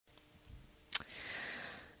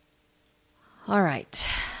All right.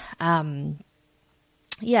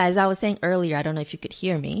 Yeah, as I was saying earlier, I don't know if you could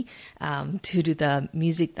hear me due to the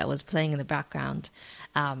music that was playing in the background.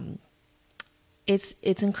 It's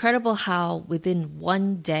incredible how within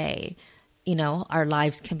one day, our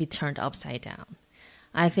lives can be turned upside down.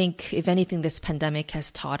 I think, if anything, this pandemic has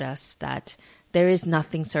taught us that there is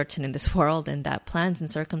nothing certain in this world and that plans and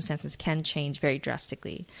circumstances can change very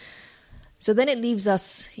drastically. So then it leaves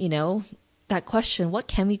us, that question, what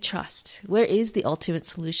can we trust? Where is the ultimate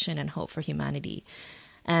solution and hope for humanity?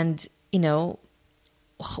 And,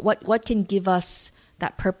 what can give us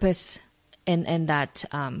that purpose and that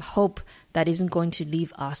hope that isn't going to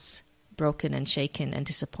leave us broken and shaken and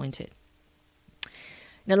disappointed?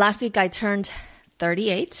 Last week I turned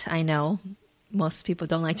 38. I know most people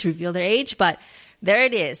don't like to reveal their age, but there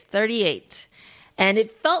it is, 38. And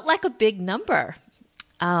it felt like a big number.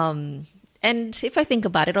 And if I think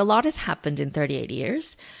about it, a lot has happened in 38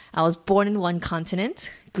 years. I was born in one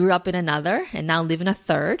continent, grew up in another, and now live in a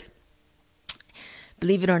third.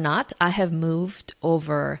 Believe it or not, I have moved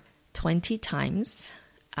over 20 times,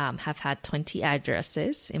 have had 20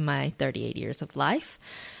 addresses in my 38 years of life.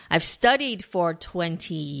 I've studied for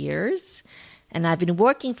 20 years, and I've been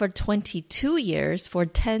working for 22 years for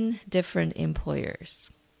 10 different employers.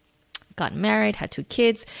 Got married, had 2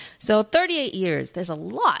 kids. So 38 years, there's a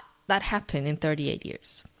lot that happened in 38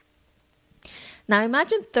 years. Now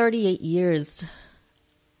imagine 38 years,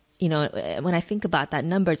 when I think about that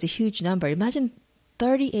number, it's a huge number. Imagine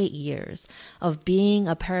 38 years of being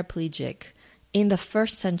a paraplegic in the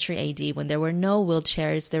 1st century AD, when there were no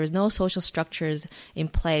wheelchairs, there was no social structures in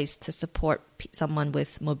place to support someone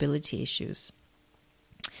with mobility issues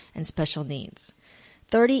and special needs.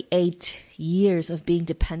 38 years of being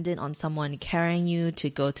dependent on someone carrying you to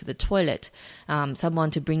go to the toilet,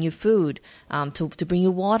 someone to bring you food, to bring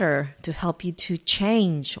you water, to help you to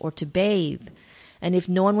change or to bathe. And if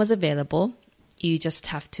no one was available, you just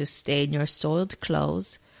have to stay in your soiled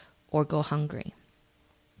clothes or go hungry.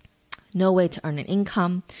 No way to earn an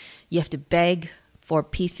income. You have to beg for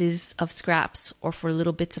pieces of scraps or for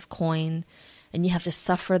little bits of coin. And you have to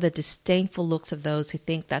suffer the disdainful looks of those who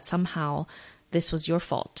think that somehow this was your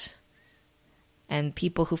fault. And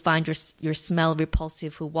people who find your smell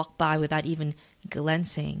repulsive, who walk by without even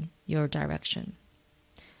glancing your direction.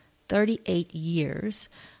 38 years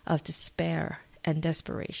of despair and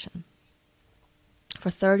desperation. For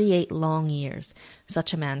 38 long years,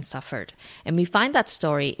 such a man suffered. And we find that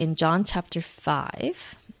story in John chapter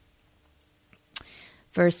 5,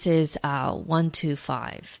 verses 1 to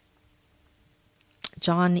 5.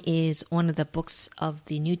 John is one of the books of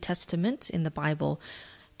the New Testament in the Bible.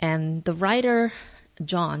 And the writer,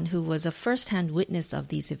 John, who was a first-hand witness of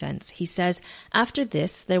these events, he says, "After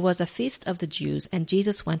this, there was a feast of the Jews, and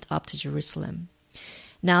Jesus went up to Jerusalem.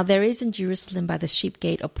 Now there is in Jerusalem by the sheep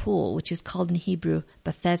gate a pool, which is called in Hebrew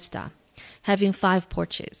Bethesda, having 5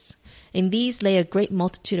 porches. In these lay a great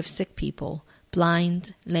multitude of sick people,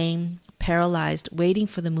 blind, lame, paralyzed, waiting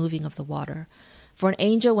for the moving of the water. For an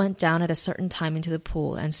angel went down at a certain time into the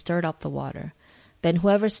pool and stirred up the water. Then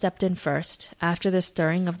whoever stepped in first, after the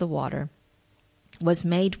stirring of the water, was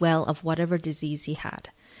made well of whatever disease he had.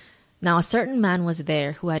 Now a certain man was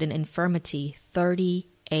there who had an infirmity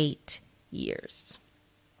 38 years.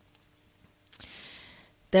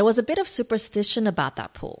 There was a bit of superstition about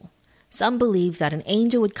that pool. Some believed that an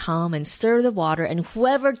angel would come and stir the water, and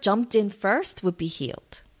whoever jumped in first would be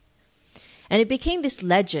healed. And it became this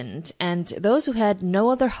legend, and those who had no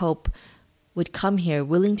other hope would come here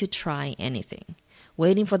willing to try anything,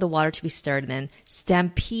 waiting for the water to be stirred and then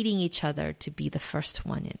stampeding each other to be the first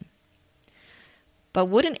one in. But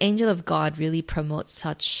would an angel of God really promote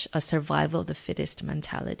such a survival of the fittest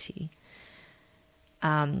mentality?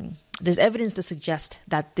 There's evidence to suggest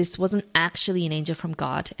that this wasn't actually an angel from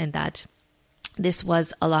God, and that this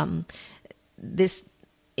was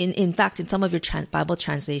in fact, in some of your Bible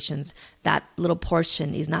translations, that little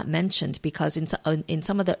portion is not mentioned, because in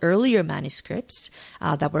some of the earlier manuscripts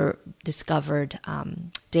that were discovered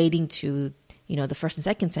dating to the 1st and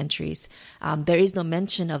 2nd centuries, there is no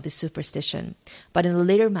mention of this superstition. But in the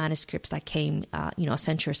later manuscripts that came, a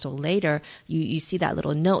century or so later, you see that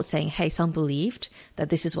little note saying, hey, some believed that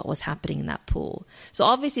this is what was happening in that pool. So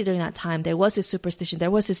obviously during that time, there was this superstition, there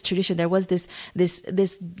was this tradition, there was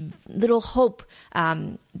this little hope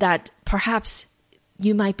that perhaps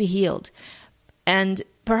you might be healed. And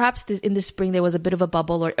perhaps in the spring, there was a bit of a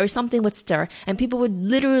bubble or something would stir, and people would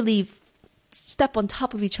literally step on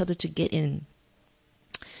top of each other to get in.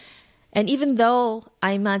 And even though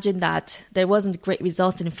I imagine that there wasn't great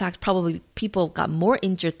results, and in fact, probably people got more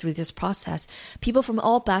injured through this process, people from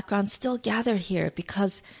all backgrounds still gathered here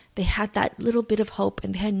because they had that little bit of hope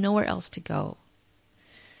and they had nowhere else to go.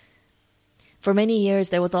 For many years,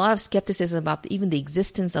 there was a lot of skepticism about even the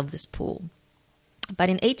existence of this pool. But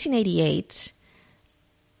in 1888,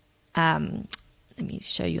 let me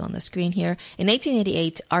show you on the screen here. In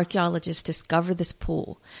 1888, archaeologists discovered this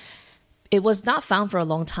pool. It was not found for a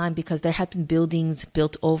long time because there had been buildings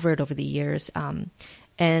built over it over the years. And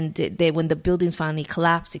when the buildings finally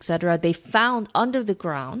collapsed, etc., they found under the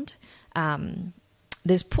ground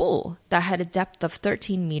this pool that had a depth of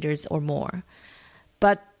 13 meters or more.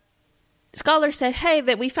 But scholars said, hey,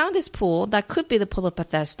 that we found this pool that could be the Pool of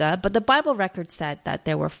Bethesda, but the Bible record said that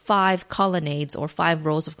there were 5 colonnades or 5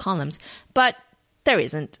 rows of columns, but there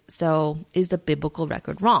isn't. So is the biblical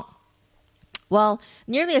record wrong? Well,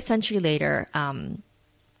 nearly a century later, in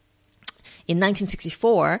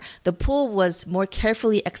 1964, the pool was more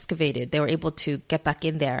carefully excavated. They were able to get back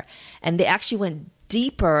in there, and they actually went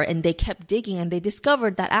deeper and they kept digging, and they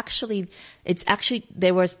discovered that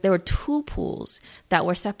there were 2 pools that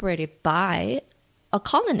were separated by a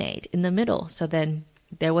colonnade in the middle. So then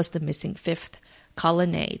there was the missing 5th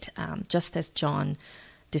colonnade, just as John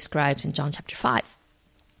describes in John chapter 5.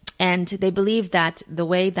 And they believe that the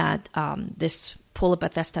way that this Pool of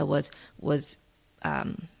Bethesda was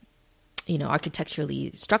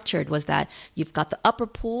architecturally structured was that you've got the upper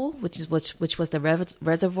pool, which was the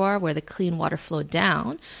reservoir where the clean water flowed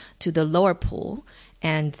down, to the lower pool,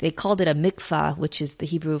 and they called it a mikvah, which is the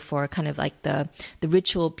Hebrew for kind of like the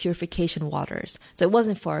ritual purification waters. So it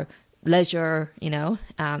wasn't for leisure,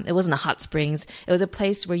 it wasn't a hot springs. It was a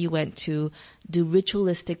place where you went to do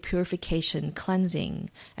ritualistic purification, cleansing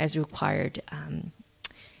as required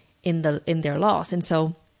in their laws. And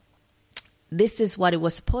so this is what it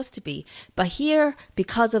was supposed to be. But here,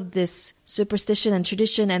 because of this superstition and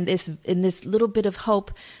tradition and in this little bit of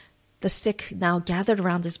hope, the sick now gathered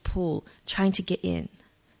around this pool, trying to get in,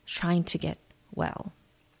 trying to get well.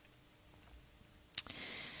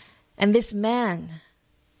 And this man,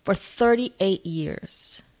 for 38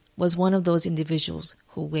 years, was one of those individuals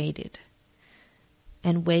who waited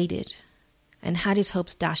and waited and had his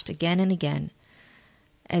hopes dashed again and again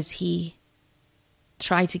as he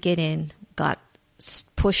tried to get in, got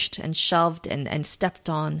pushed and shoved and stepped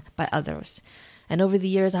on by others. And over the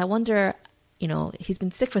years, I wonder, he's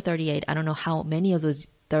been sick for 38. I don't know how many of those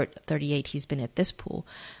 38 he's been at this pool.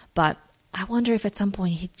 But I wonder if at some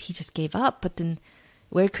point he just gave up. But then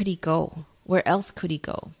where could he go? Where else could he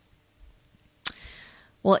go?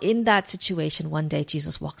 Well, in that situation, one day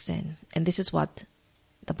Jesus walks in. And this is what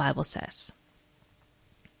the Bible says.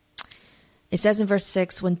 It says in verse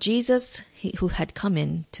 6, when Jesus, who had come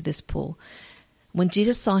in to this pool, when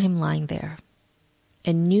Jesus saw him lying there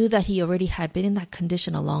and knew that he already had been in that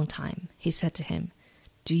condition a long time, he said to him,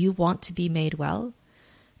 "Do you want to be made well?"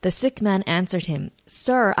 The sick man answered him,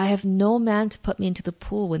 "Sir, I have no man to put me into the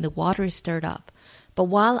pool when the water is stirred up. But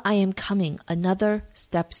while I am coming, another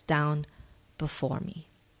steps down before me."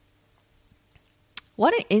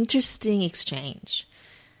 What an interesting exchange.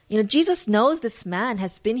 Jesus knows this man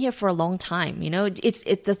has been here for a long time.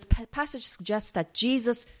 The passage suggests that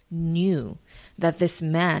Jesus knew that this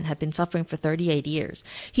man had been suffering for 38 years.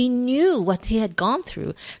 He knew what he had gone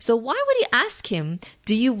through. So why would he ask him,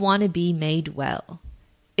 "Do you want to be made well?"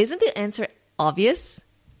 Isn't the answer obvious?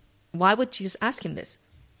 Why would Jesus ask him this?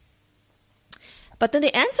 But then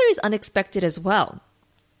the answer is unexpected as well.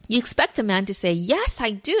 You expect the man to say, "Yes,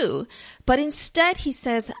 I do." But instead he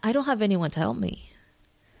says, "I don't have anyone to help me."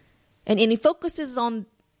 And he focuses on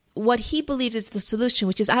what he believes is the solution,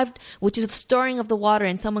 which is the storing of the water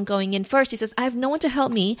and someone going in first. He says, "I have no one to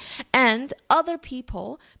help me, and other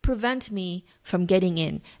people prevent me from getting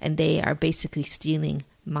in, and they are basically stealing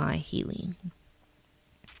my healing."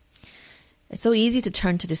 It's so easy to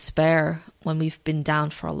turn to despair when we've been down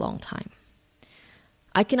for a long time.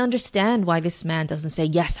 I can understand why this man doesn't say,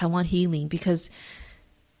 "Yes, I want healing," because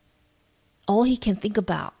all he can think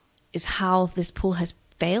about is how this pool has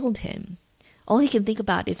failed him. All he can think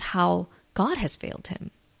about is how God has failed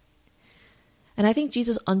him. And I think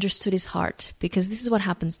Jesus understood his heart, because this is what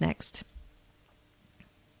happens next.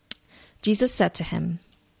 Jesus said to him,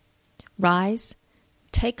 "Rise,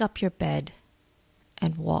 take up your bed,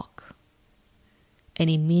 and walk."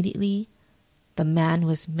 And immediately the man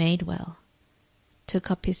was made well,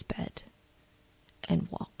 took up his bed, and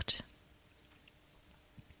walked.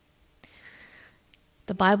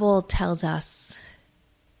 The Bible tells us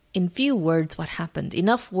in few words what happened,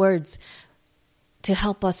 enough words to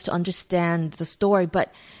help us to understand the story,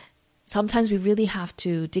 but sometimes we really have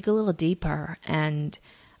to dig a little deeper, and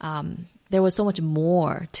there was so much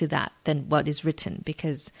more to that than what is written,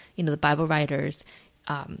 because, the Bible writers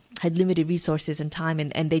had limited resources and time,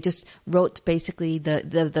 and they just wrote basically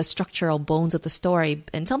the structural bones of the story,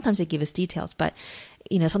 and sometimes they give us details, but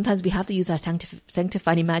sometimes we have to use our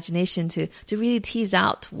sanctified imagination to really tease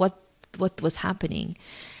out what was happening.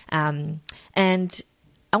 And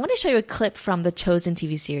I want to show you a clip from the Chosen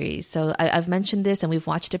TV series. So I've mentioned this, and we've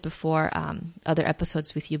watched it before, other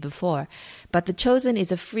episodes with you before. But The Chosen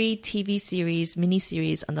is a free TV series,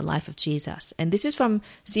 mini-series on the life of Jesus. And this is from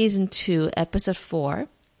season 2, episode 4.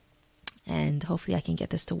 And hopefully I can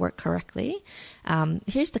get this to work correctly.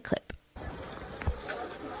 Here's the clip.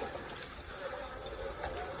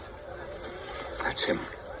 That's him.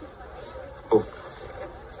 Oh.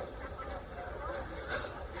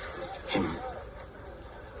 Him.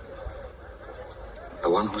 The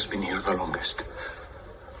one who's been here the longest.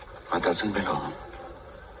 But doesn't belong.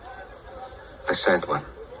 The sad one.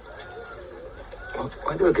 Well,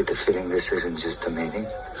 why do I get the feeling this isn't just a meeting?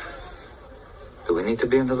 Do we need to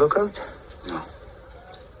be on the lookout? No.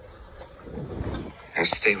 Now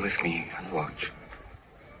stay with me and watch.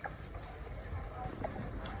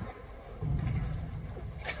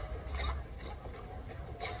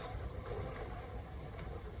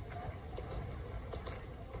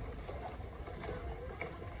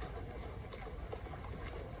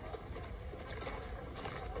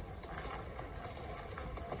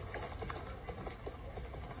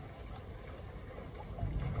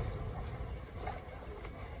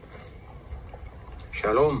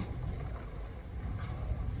 Shalom.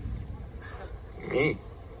 Me?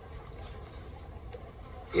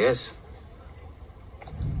 Yes.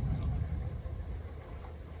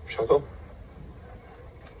 Shalom.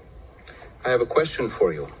 I have a question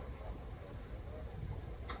for you.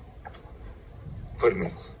 For me.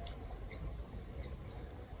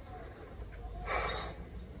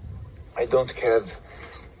 I don't have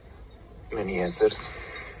many answers,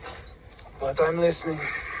 but I'm listening.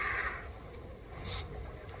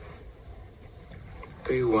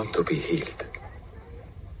 Do you want to be healed?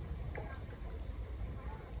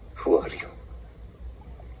 Who are you?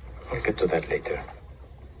 I'll get to that later.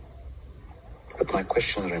 But my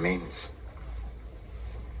question remains.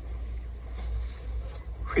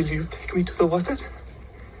 Will you take me to the water?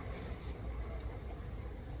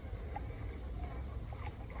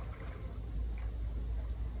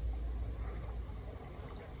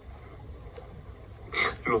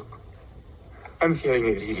 Look, I'm having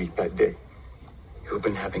a really bad day. You've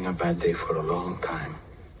been having a bad day for a long time.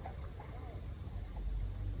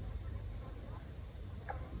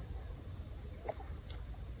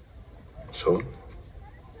 So?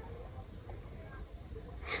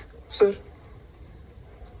 Sir,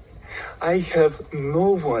 I have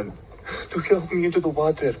no one to help me into the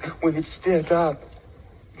water when it's stirred up.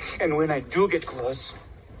 And when I do get close,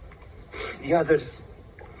 the others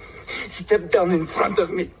step down in front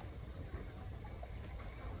of me.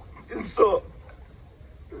 And so...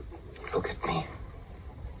 Look at me.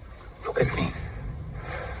 Look at me.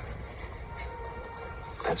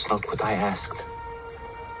 That's not what I asked.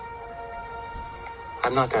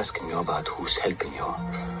 I'm not asking you about who's helping you,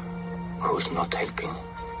 or who's not helping,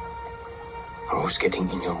 or who's getting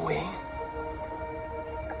in your way.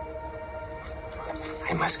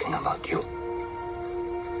 I'm asking about you.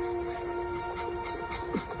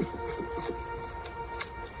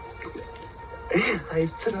 I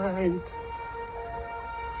tried.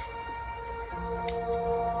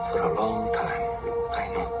 For a long time, I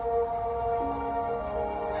know.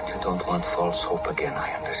 And you don't want false hope again,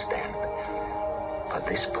 I understand. But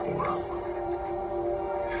this pool,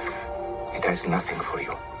 it has nothing for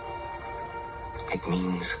you. It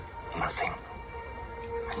means nothing.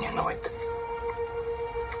 And you know it.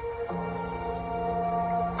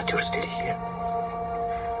 But you're still here.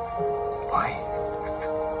 Why?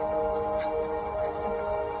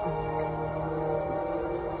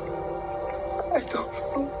 I don't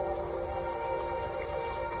know.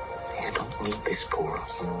 You don't need this pool.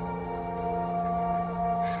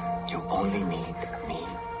 You only need me.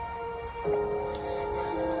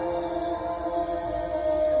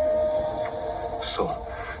 So,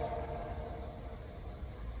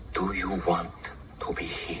 do you want to be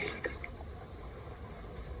healed?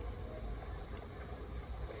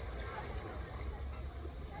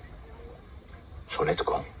 So let's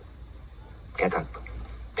go. Get up.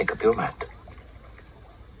 Pick up your mat.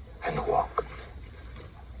 And walk.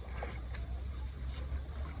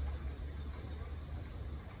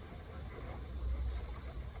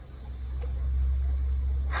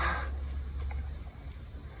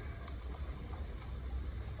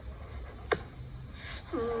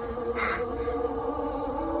 I'm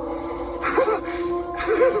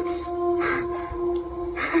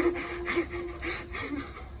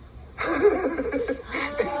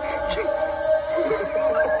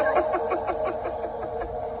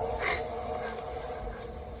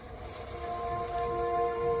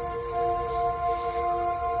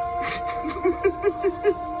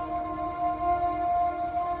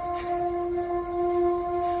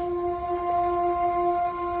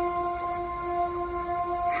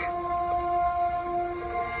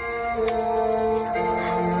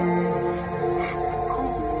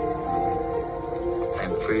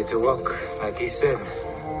free to walk, like he said.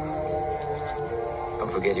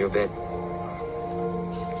 Don't forget your bed.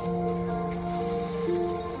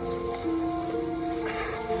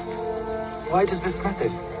 Why does this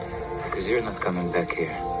matter? Because you're not coming back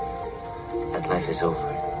here. That life is over.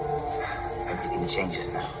 Everything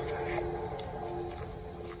changes now.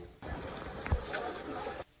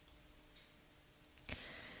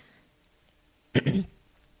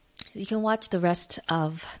 You can watch the rest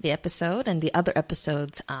of the episode and the other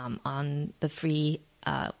episodes on the free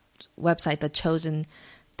website,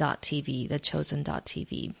 thechosen.tv,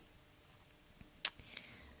 thechosen.tv.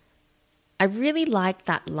 I really like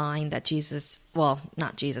that line that Jesus, well,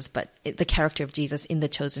 not Jesus, but the character of Jesus in the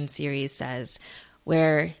Chosen series says,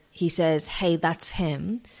 where he says, hey, that's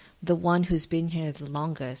him, the one who's been here the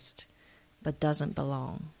longest, but doesn't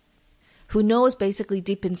belong. Who knows basically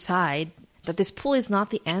deep inside that this pool is not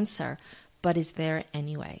the answer, but is there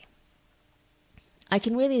anyway. I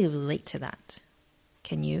can really relate to that.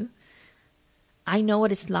 Can you? I know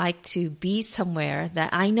what it's like to be somewhere that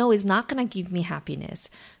I know is not going to give me happiness,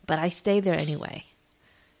 but I stay there anyway,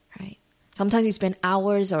 right? Sometimes we spend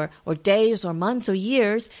hours or days or months or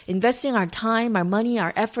years investing our time, our money,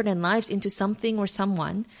 our effort and lives into something or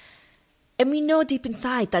someone. And we know deep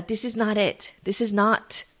inside that this is not it. This is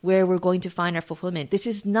not where we're going to find our fulfillment. This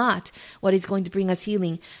is not what is going to bring us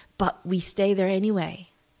healing, but we stay there anyway.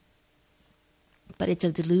 But it's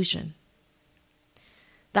a delusion.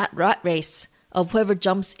 That rat race of whoever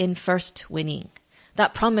jumps in first winning.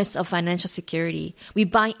 That promise of financial security. We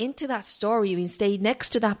buy into that story. We stay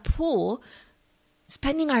next to that pool,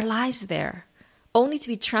 spending our lives there, only to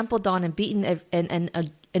be trampled on and beaten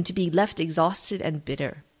and to be left exhausted and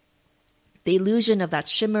bitter. The illusion of that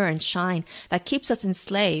shimmer and shine that keeps us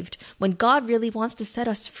enslaved when God really wants to set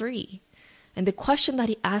us free. And the question that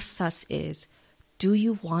he asks us is, do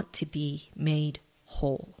you want to be made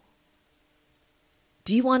whole?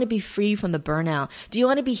 Do you want to be free from the burnout? Do you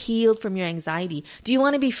want to be healed from your anxiety? Do you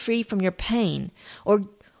want to be free from your pain? Or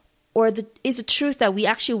is the truth that we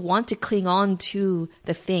actually want to cling on to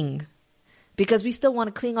the thing? Because we still want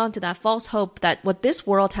to cling on to that false hope that what this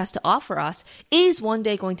world has to offer us is one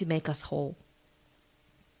day going to make us whole.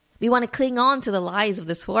 We want to cling on to the lies of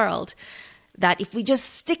this world that if we just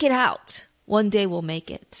stick it out, one day we'll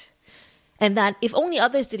make it. And that if only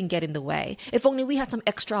others didn't get in the way, if only we had some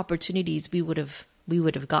extra opportunities, we would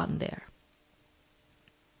have gotten there.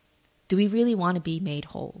 Do we really want to be made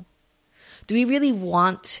whole? Do we really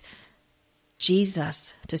want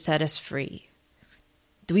Jesus to set us free?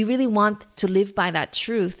 Do we really want to live by that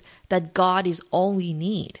truth that God is all we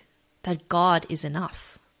need, that God is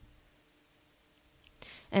enough?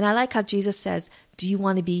 And I like how Jesus says, do you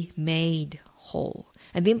want to be made whole?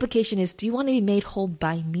 And the implication is, do you want to be made whole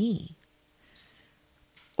by me?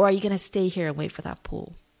 Or are you going to stay here and wait for that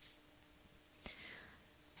pool?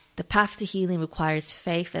 The path to healing requires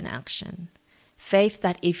faith and action. Faith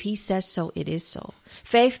that if he says so, it is so.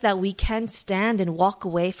 Faith that we can stand and walk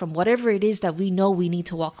away from whatever it is that we know we need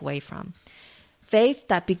to walk away from. Faith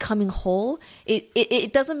that becoming whole,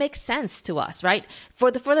 it doesn't make sense to us, right? For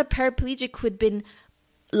the paraplegic who had been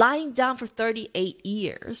lying down for 38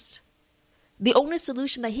 years, the only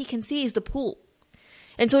solution that he can see is the pool.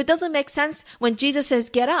 And so it doesn't make sense when Jesus says,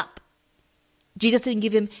 get up. Jesus didn't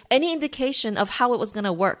give him any indication of how it was going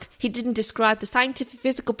to work. He didn't describe the scientific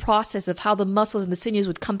physical process of how the muscles and the sinews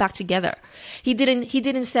would come back together. He didn't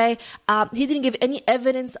give any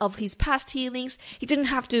evidence of his past healings. He didn't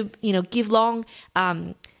have to, give long,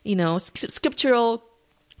 scriptural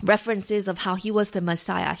references of how he was the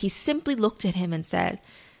Messiah. He simply looked at him and said,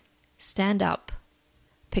 stand up,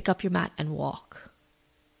 pick up your mat and walk.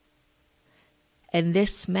 And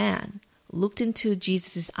this man looked into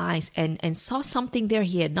Jesus' eyes and saw something there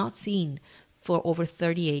he had not seen for over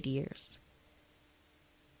 38 years.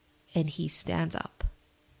 And he stands up.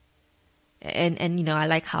 And I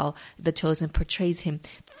like how The Chosen portrays him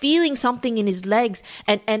feeling something in his legs.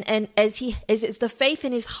 And as the faith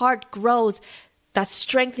in his heart grows, that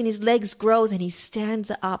strength in his legs grows and he stands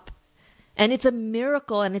up. And it's a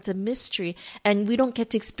miracle and it's a mystery. And we don't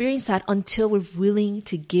get to experience that until we're willing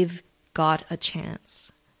to give God a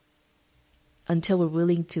chance. Until we're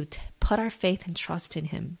willing to put our faith and trust in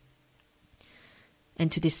Him.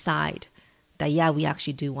 And to decide that, yeah, we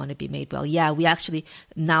actually do want to be made well. Yeah, we actually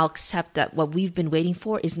now accept that what we've been waiting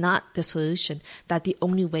for is not the solution. That the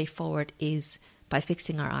only way forward is by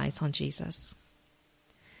fixing our eyes on Jesus.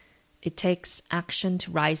 It takes action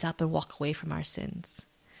to rise up and walk away from our sins.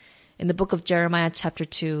 In the book of Jeremiah chapter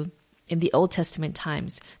 2, in the Old Testament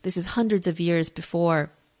times, this is hundreds of years before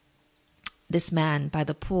this man by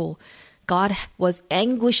the pool, God was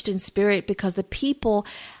anguished in spirit because the people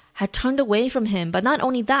had turned away from Him. But not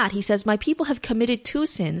only that, He says, my people have committed two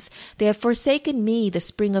sins. They have forsaken me, the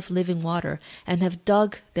spring of living water, and have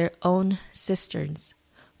dug their own cisterns,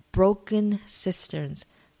 broken cisterns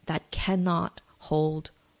that cannot hold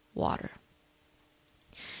water.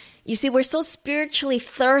 You see, we're so spiritually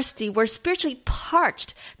thirsty, we're spiritually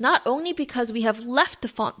parched, not only because we have left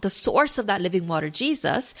the source of that living water,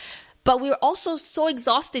 Jesus, but we're also so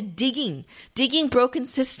exhausted digging broken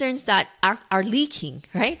cisterns that are leaking,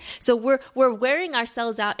 right? So we're wearing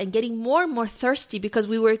ourselves out and getting more and more thirsty because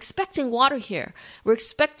we were expecting water here. We're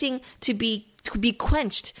expecting to be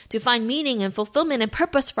quenched, to find meaning and fulfillment and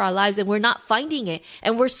purpose for our lives, and we're not finding it.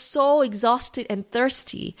 And we're so exhausted and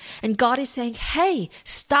thirsty. And God is saying, hey,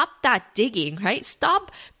 stop that digging, right?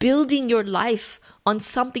 Stop building your life on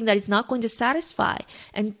something that is not going to satisfy.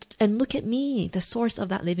 And look at me, the source of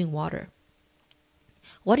that living water.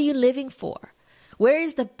 What are you living for? Where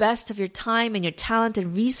is the best of your time and your talent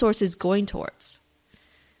and resources going towards?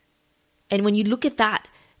 And when you look at that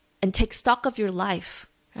and take stock of your life,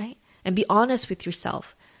 right? And be honest with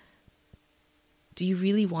yourself. Do you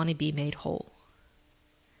really want to be made whole?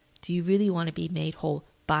 Do you really want to be made whole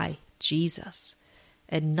by Jesus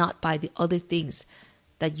and not by the other things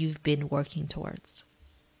that you've been working towards?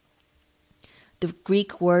 The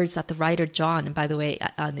Greek words that the writer John, and by the way,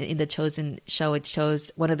 in the Chosen show, it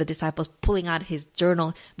shows one of the disciples pulling out his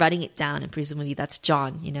journal, writing it down, and presumably that's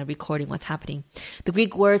John, recording what's happening. The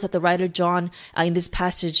Greek words that the writer John, in this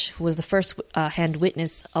passage, who was the first hand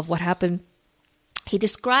witness of what happened, he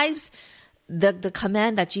describes the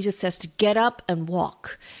command that Jesus says to get up and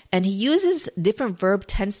walk. And he uses different verb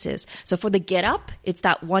tenses. So for the get up, it's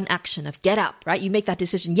that one action of get up, right? You make that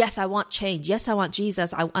decision. Yes, I want change. Yes, I want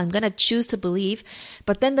Jesus. I'm going to choose to believe.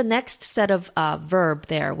 But then the next set of verb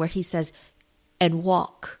there where he says, and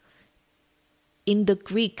walk. In the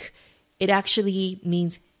Greek, it actually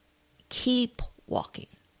means keep walking.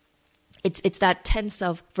 It's that tense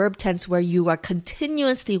of verb tense where you are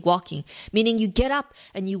continuously walking, meaning you get up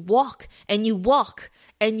and you walk and you walk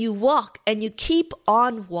and you walk and you keep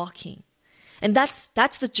on walking. And that's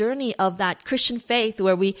the journey of that Christian faith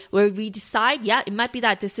where we decide, yeah, it might be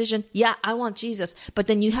that decision. Yeah, I want Jesus. But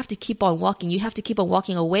then you have to keep on walking. You have to keep on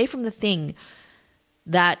walking away from the thing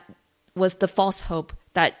that was the false hope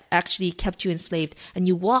that actually kept you enslaved. And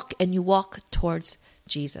you walk towards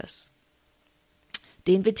Jesus.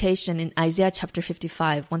 The invitation in Isaiah chapter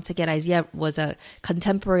 55, once again, Isaiah was a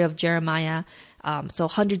contemporary of Jeremiah, so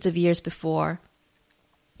hundreds of years before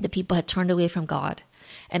the people had turned away from God.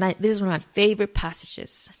 And this is one of my favorite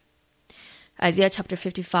passages. Isaiah chapter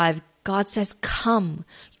 55, God says, come,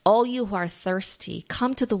 all you who are thirsty,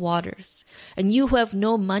 come to the waters. And you who have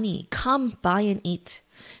no money, come buy and eat.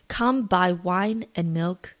 Come buy wine and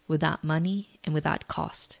milk without money and without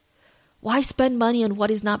cost. Why spend money on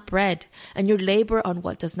what is not bread, and your labor on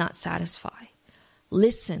what does not satisfy?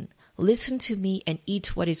 Listen to me and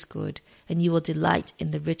eat what is good, and you will delight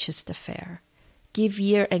in the richest affair. Give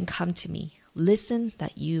ear and come to me. Listen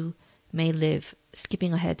that you may live.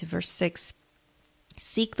 Skipping ahead to verse 6.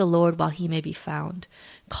 Seek the Lord while he may be found.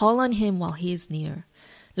 Call on him while he is near.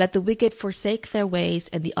 Let the wicked forsake their ways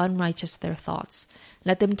and the unrighteous their thoughts.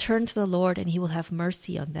 Let them turn to the Lord, and he will have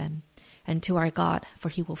mercy on them. And to our God, for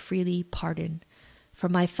he will freely pardon. For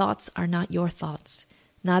my thoughts are not your thoughts,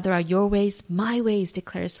 neither are your ways my ways,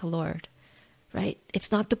 declares the Lord. Right?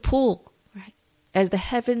 It's not the pool, right? As the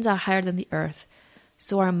heavens are higher than the earth,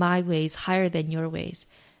 so are my ways higher than your ways,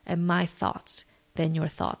 and my thoughts than your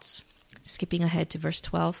thoughts. Skipping ahead to verse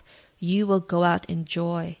 12. You will go out in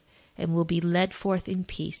joy and will be led forth in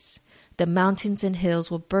peace. The mountains and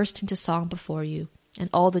hills will burst into song before you, and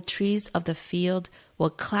all the trees of the field will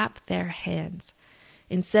clap their hands.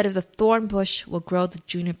 Instead of the thorn bush will grow the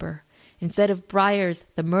juniper. Instead of briars,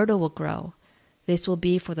 the myrtle will grow. This will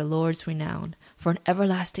be for the Lord's renown, for an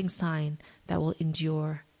everlasting sign that will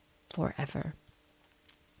endure forever.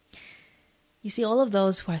 You see, all of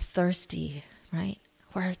those who are thirsty, right,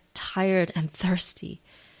 who are tired and thirsty,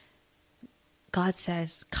 God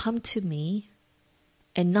says, come to me,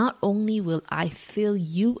 and not only will I fill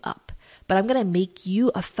you up, but I'm going to make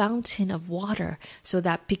you a fountain of water so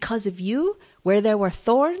that because of you, where there were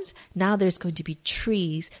thorns, now there's going to be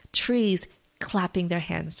trees clapping their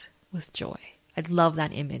hands with joy. I love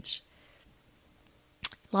that image.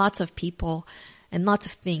 Lots of people and lots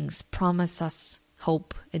of things promise us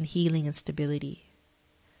hope and healing and stability.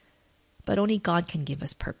 But only God can give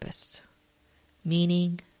us purpose,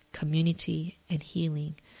 meaning, community, and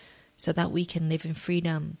healing so that we can live in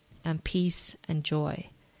freedom and peace and joy,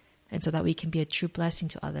 and so that we can be a true blessing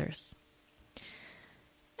to others.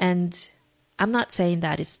 And I'm not saying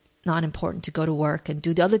that it's not important to go to work and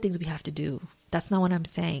do the other things we have to do. That's not what I'm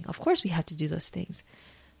saying. Of course we have to do those things.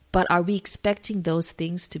 But are we expecting those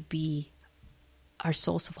things to be our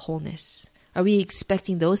source of wholeness? Are we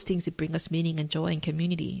expecting those things to bring us meaning and joy and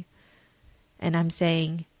community? And I'm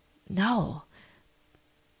saying, no.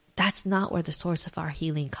 That's not where the source of our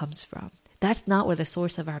healing comes from. That's not where the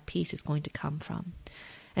source of our peace is going to come from.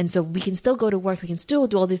 And so we can still go to work, we can still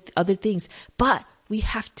do all these other things, but we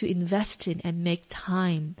have to invest in and make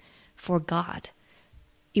time for God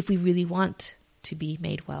if we really want to be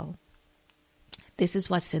made well. This is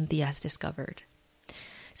what Cynthia has discovered.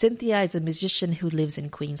 Cynthia is a musician who lives in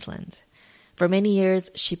Queensland. For many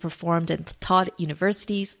years, she performed and taught at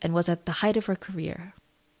universities and was at the height of her career.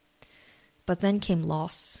 But then came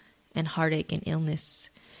loss and heartache and illness.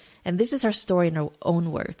 And this is her story in her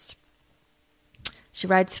own words. She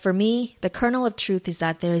writes, "For me, the kernel of truth is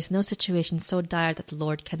that there is no situation so dire that the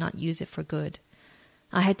Lord cannot use it for good.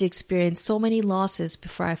 I had to experience so many losses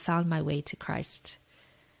before I found my way to Christ.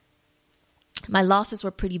 My losses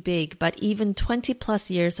were pretty big, but even 20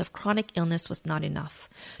 plus years of chronic illness was not enough.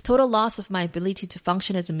 Total loss of my ability to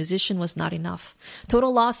function as a musician was not enough.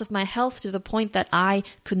 Total loss of my health to the point that I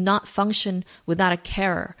could not function without a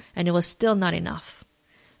carer, and it was still not enough.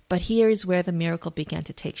 But here is where the miracle began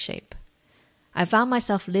to take shape. I found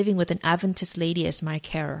myself living with an Adventist lady as my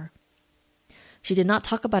carer. She did not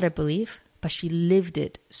talk about her belief, but she lived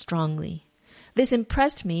it strongly. This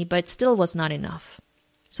impressed me, but still was not enough.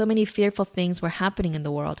 So many fearful things were happening in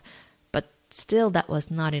the world, but still that was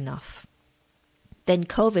not enough. Then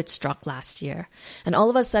COVID struck last year, and all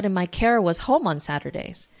of a sudden my carer was home on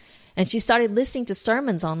Saturdays, and she started listening to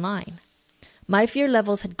sermons online. My fear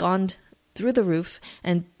levels had gone through the roof,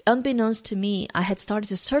 and unbeknownst to me, I had started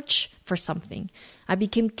to search for something. I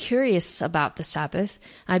became curious about the Sabbath.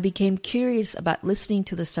 I became curious about listening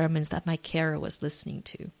to the sermons that my carer was listening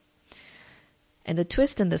to. And the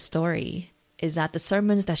twist in the story is that the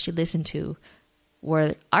sermons that she listened to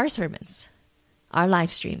were our sermons, our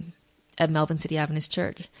live stream at Melbourne City Adventist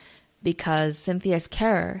Church, because Cynthia's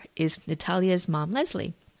carer is Natalia's mom,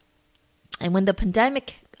 Leslie. And when the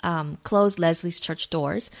pandemic closed Leslie's church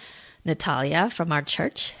doors, Natalia from our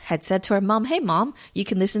church had said to her mom, "Hey mom, you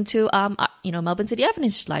can listen to Melbourne City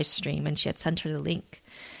Adventist live stream," and she had sent her the link.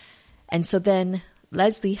 And so then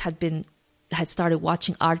Leslie had started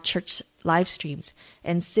watching our church live streams,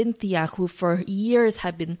 and Cynthia, who for years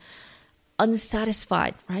had been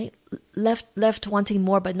unsatisfied, right, left wanting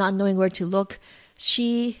more but not knowing where to look,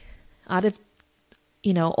 she, out of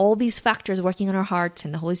all these factors working on her heart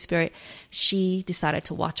and the Holy Spirit, she decided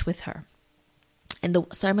to watch with her. And the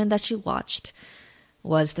sermon that she watched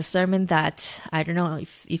was the sermon that, I don't know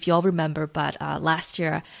if you all remember, but last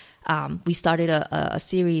year we started a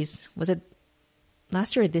series. Was it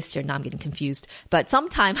last year or this year? Now I'm getting confused. But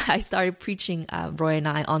sometime I started preaching, Roy and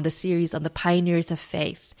I, on the series on the pioneers of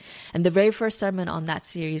faith. And the very first sermon on that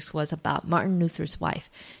series was about Martin Luther's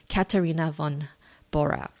wife, Katharina von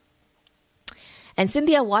Bora. And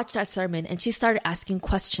Cynthia watched that sermon and she started asking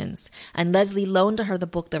questions. And Leslie loaned her the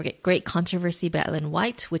book, The Great Controversy by Ellen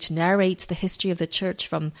White, which narrates the history of the church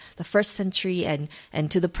from the first century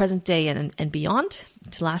and to the present day and beyond,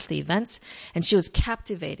 to last the events. And she was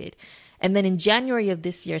captivated. And then in January of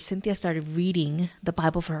this year, Cynthia started reading the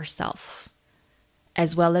Bible for herself,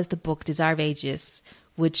 as well as the book Desire of Ages,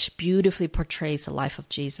 which beautifully portrays the life of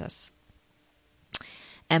Jesus.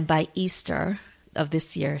 And by Easter of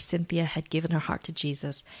this year, Cynthia had given her heart to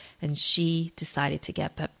Jesus, and she decided to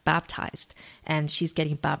get baptized. And she's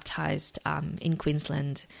getting baptized in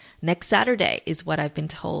Queensland next Saturday, is what I've been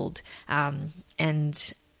told.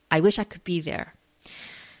 And I wish I could be there.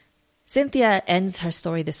 Cynthia ends her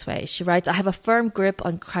story this way. She writes, "I have a firm grip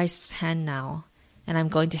on Christ's hand now, and I'm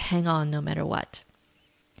going to hang on no matter what.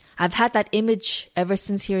 I've had that image ever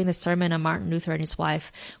since hearing the sermon on Martin Luther and his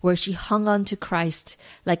wife, where she hung on to Christ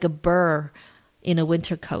like a burr in a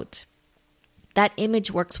winter coat. That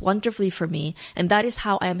image works wonderfully for me, and that is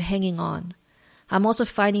how I am hanging on. I'm also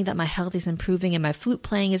finding that my health is improving and my flute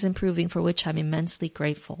playing is improving, for which I'm immensely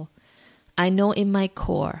grateful. I know in my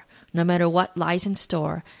core, no matter what lies in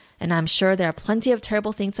store, and I'm sure there are plenty of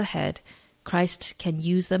terrible things ahead, Christ can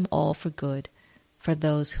use them all for good for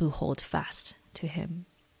those who hold fast to him.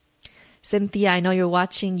 Cynthia, I know you're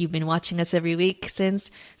watching. You've been watching us every week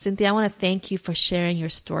since. Cynthia, I want to thank you for sharing your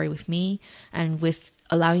story with me and with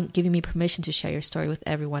giving me permission to share your story with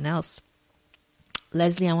everyone else.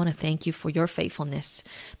 Leslie, I want to thank you for your faithfulness.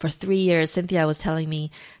 For 3 years, Cynthia was telling me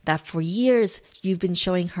that for years you've been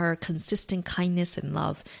showing her consistent kindness and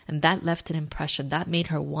love, and that left an impression. That made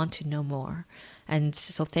her want to know more. And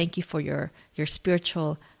so thank you for your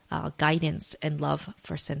spiritual guidance and love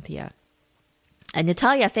for Cynthia. And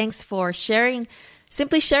Natalia, thanks for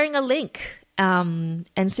simply sharing a link, and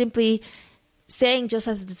simply saying, just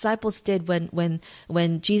as the disciples did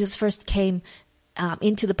when Jesus first came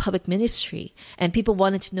into the public ministry, and people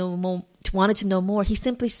wanted to know more. He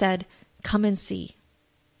simply said, "Come and see,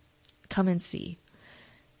 come and see."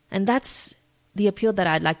 And that's the appeal that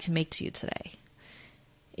I'd like to make to you today.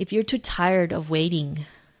 If you're too tired of waiting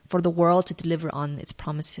for the world to deliver on its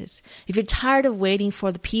promises, if you're tired of waiting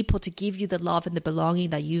for the people to give you the love and the belonging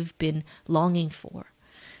that you've been longing for,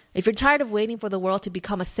 if you're tired of waiting for the world to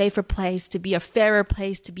become a safer place, to be a fairer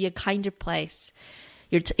place, to be a kinder place,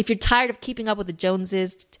 if you're tired of keeping up with the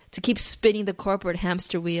Joneses, to keep spinning the corporate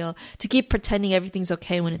hamster wheel, to keep pretending everything's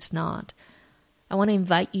okay when it's not, I want to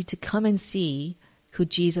invite you to come and see who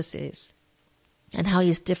Jesus is and how he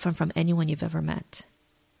is different from anyone you've ever met.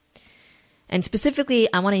 And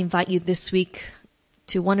specifically, I want to invite you this week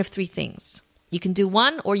to one of three things. You can do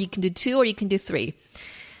one, or you can do two, or you can do three.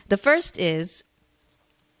 The first is,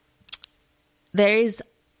 there is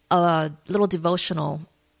a little devotional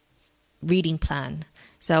reading plan.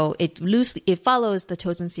 So it follows the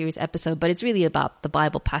Chosen Series episode, but it's really about the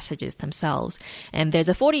Bible passages themselves. And there's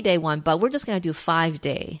a 40-day one, but we're just going to do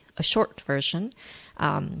 5-day, a short version.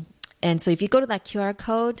 And so if you go to that QR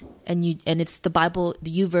code and it's the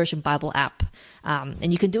YouVersion Bible app,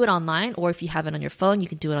 and you can do it online, or if you have it on your phone, you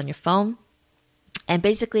can do it on your phone. And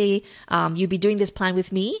basically, you'll be doing this plan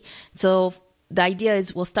with me. So the idea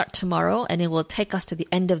is we'll start tomorrow, and it will take us to the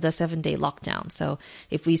end of the 7-day lockdown. So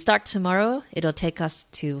if we start tomorrow, it'll take us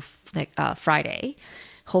to Friday,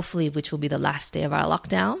 hopefully, which will be the last day of our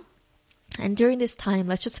lockdown. And during this time,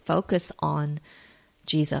 let's just focus on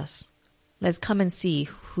Jesus. Let's come and see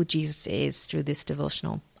who Jesus is through this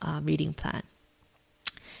devotional reading plan.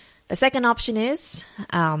 The second option is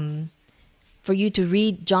for you to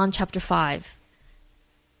read John chapter 5.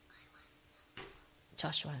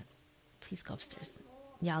 Joshua, please go upstairs.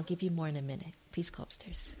 Yeah, I'll give you more in a minute. Please go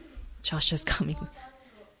upstairs. Joshua's coming.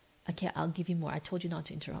 Okay, I'll give you more. I told you not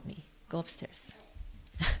to interrupt me. Go upstairs.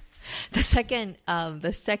 The second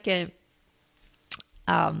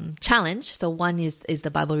challenge. So one is the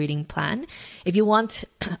Bible reading plan. If you want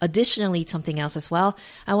additionally something else as well,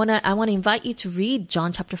 I want to invite you to read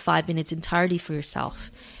John chapter 5 in its entirety for yourself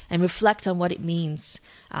and reflect on what it means,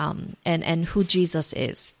 and who Jesus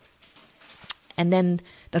is. And then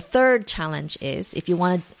the third challenge is, if you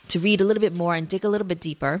wanted to read a little bit more and dig a little bit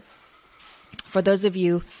deeper, for those of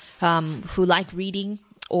you who like reading,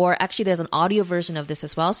 or actually there's an audio version of this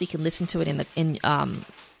as well, so you can listen to it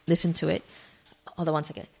listen to it. Hold on one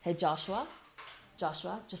second. Hey, Joshua,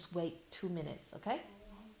 just wait 2 minutes, okay?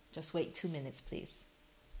 Just wait 2 minutes, please.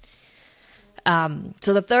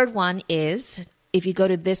 So the third one is, if you go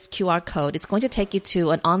to this QR code, it's going to take you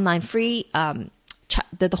to an online free,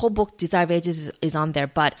 the whole book, Desire of Ages, is on there,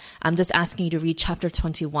 but I'm just asking you to read chapter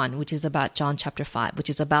 21, which is about John chapter 5, which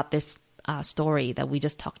is about this story that we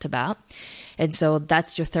just talked about. And so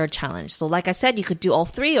that's your third challenge. So like I said, you could do all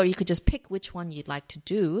three, or you could just pick which one you'd like to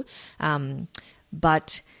do.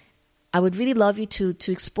 But I would really love you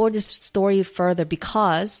to explore this story further,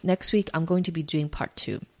 because next week I'm going to be doing part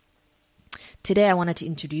 2. Today I wanted to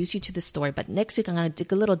introduce you to the story, but next week I'm going to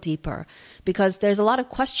dig a little deeper, because there's a lot of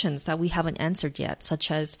questions that we haven't answered yet,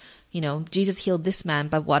 such as, Jesus healed this man,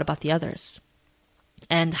 but what about the others?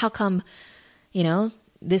 And how come,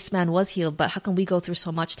 this man was healed, but how come we go through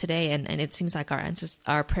so much today and it seems like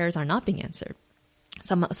our prayers are not being answered?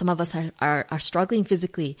 Some of us are struggling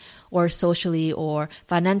physically or socially or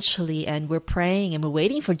financially, and we're praying and we're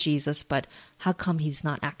waiting for Jesus, but how come he's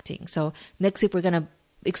not acting? So next week we're going to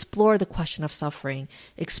explore the question of suffering,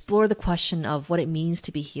 explore the question of what it means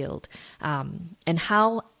to be healed, and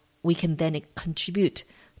how we can then contribute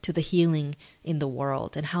to the healing in the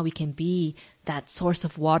world, and how we can be that source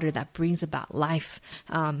of water that brings about life,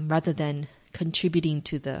 rather than contributing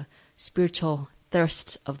to the spiritual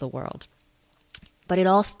thirst of the world. But it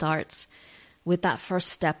all starts with that first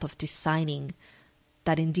step of deciding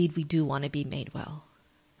that indeed we do want to be made well,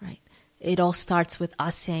 right? It all starts with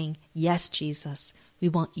us saying, yes, Jesus, we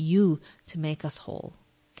want you to make us whole.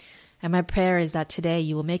 And my prayer is that today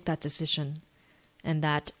you will make that decision and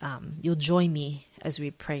that you'll join me as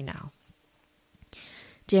we pray now.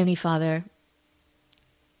 Dear Heavenly Father,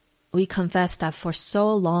 we confess that for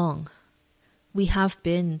so long we have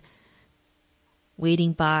been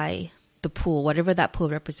waiting by the pool, whatever that pool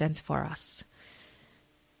represents for us.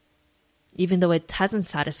 Even though it hasn't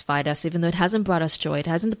satisfied us, even though it hasn't brought us joy, it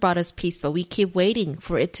hasn't brought us peace, but we keep waiting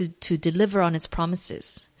for it to deliver on its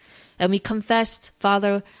promises. And we confess,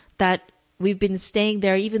 Father, that we've been staying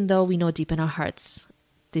there even though we know deep in our hearts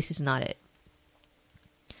this is not it.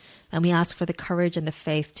 And we ask for the courage and the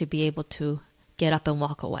faith to be able to get up and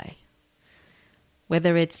walk away.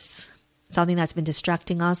 Whether it's something that's been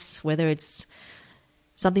distracting us, whether it's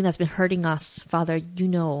something that's been hurting us, Father, you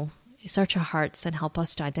know, search our hearts and help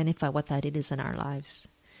us to identify what that it is in our lives.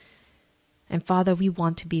 And Father, we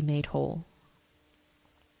want to be made whole.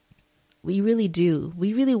 We really do.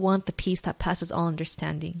 We really want the peace that passes all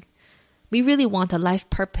understanding. We really want a life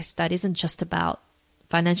purpose that isn't just about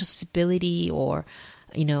financial stability or,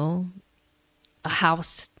 you know, a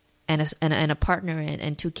house and a partner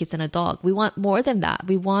and 2 kids and a dog. We want more than that.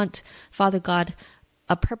 We want, Father God,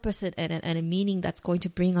 a purpose and a meaning that's going to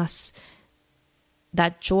bring us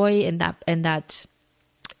that joy and that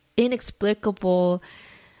inexplicable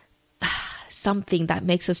something that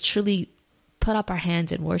makes us truly put up our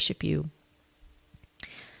hands and worship you.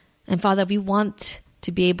 And Father, we want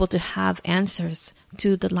to be able to have answers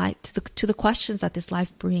to the questions that this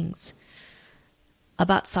life brings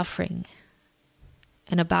about suffering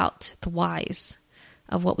and about the whys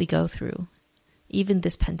of what we go through, even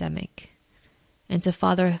this pandemic. And so,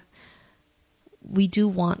 Father, we do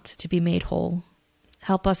want to be made whole.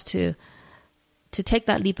 Help us to take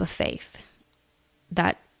that leap of faith,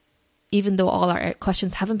 that even though all our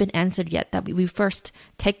questions haven't been answered yet, that we first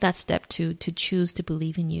take that step to choose to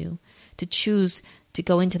believe in you, to choose to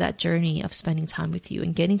go into that journey of spending time with you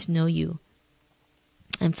and getting to know you.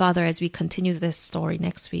 And Father, as we continue this story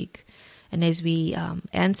next week, and as we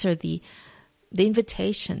answer the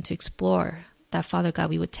invitation to explore, that Father God,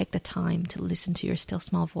 we would take the time to listen to your still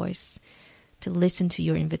small voice, to listen to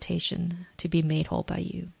your invitation to be made whole by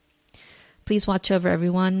you. Please watch over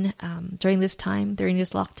everyone during this time, during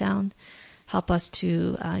this lockdown. Help us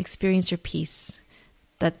to experience your peace,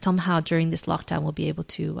 that somehow during this lockdown we'll be able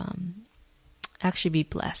to actually be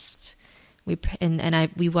blessed. We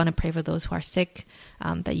want to pray for those who are sick,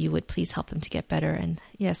 that you would please help them to get better. And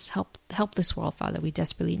yes, help this world, Father. We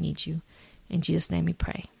desperately need you. In Jesus' name we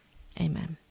pray. Amen.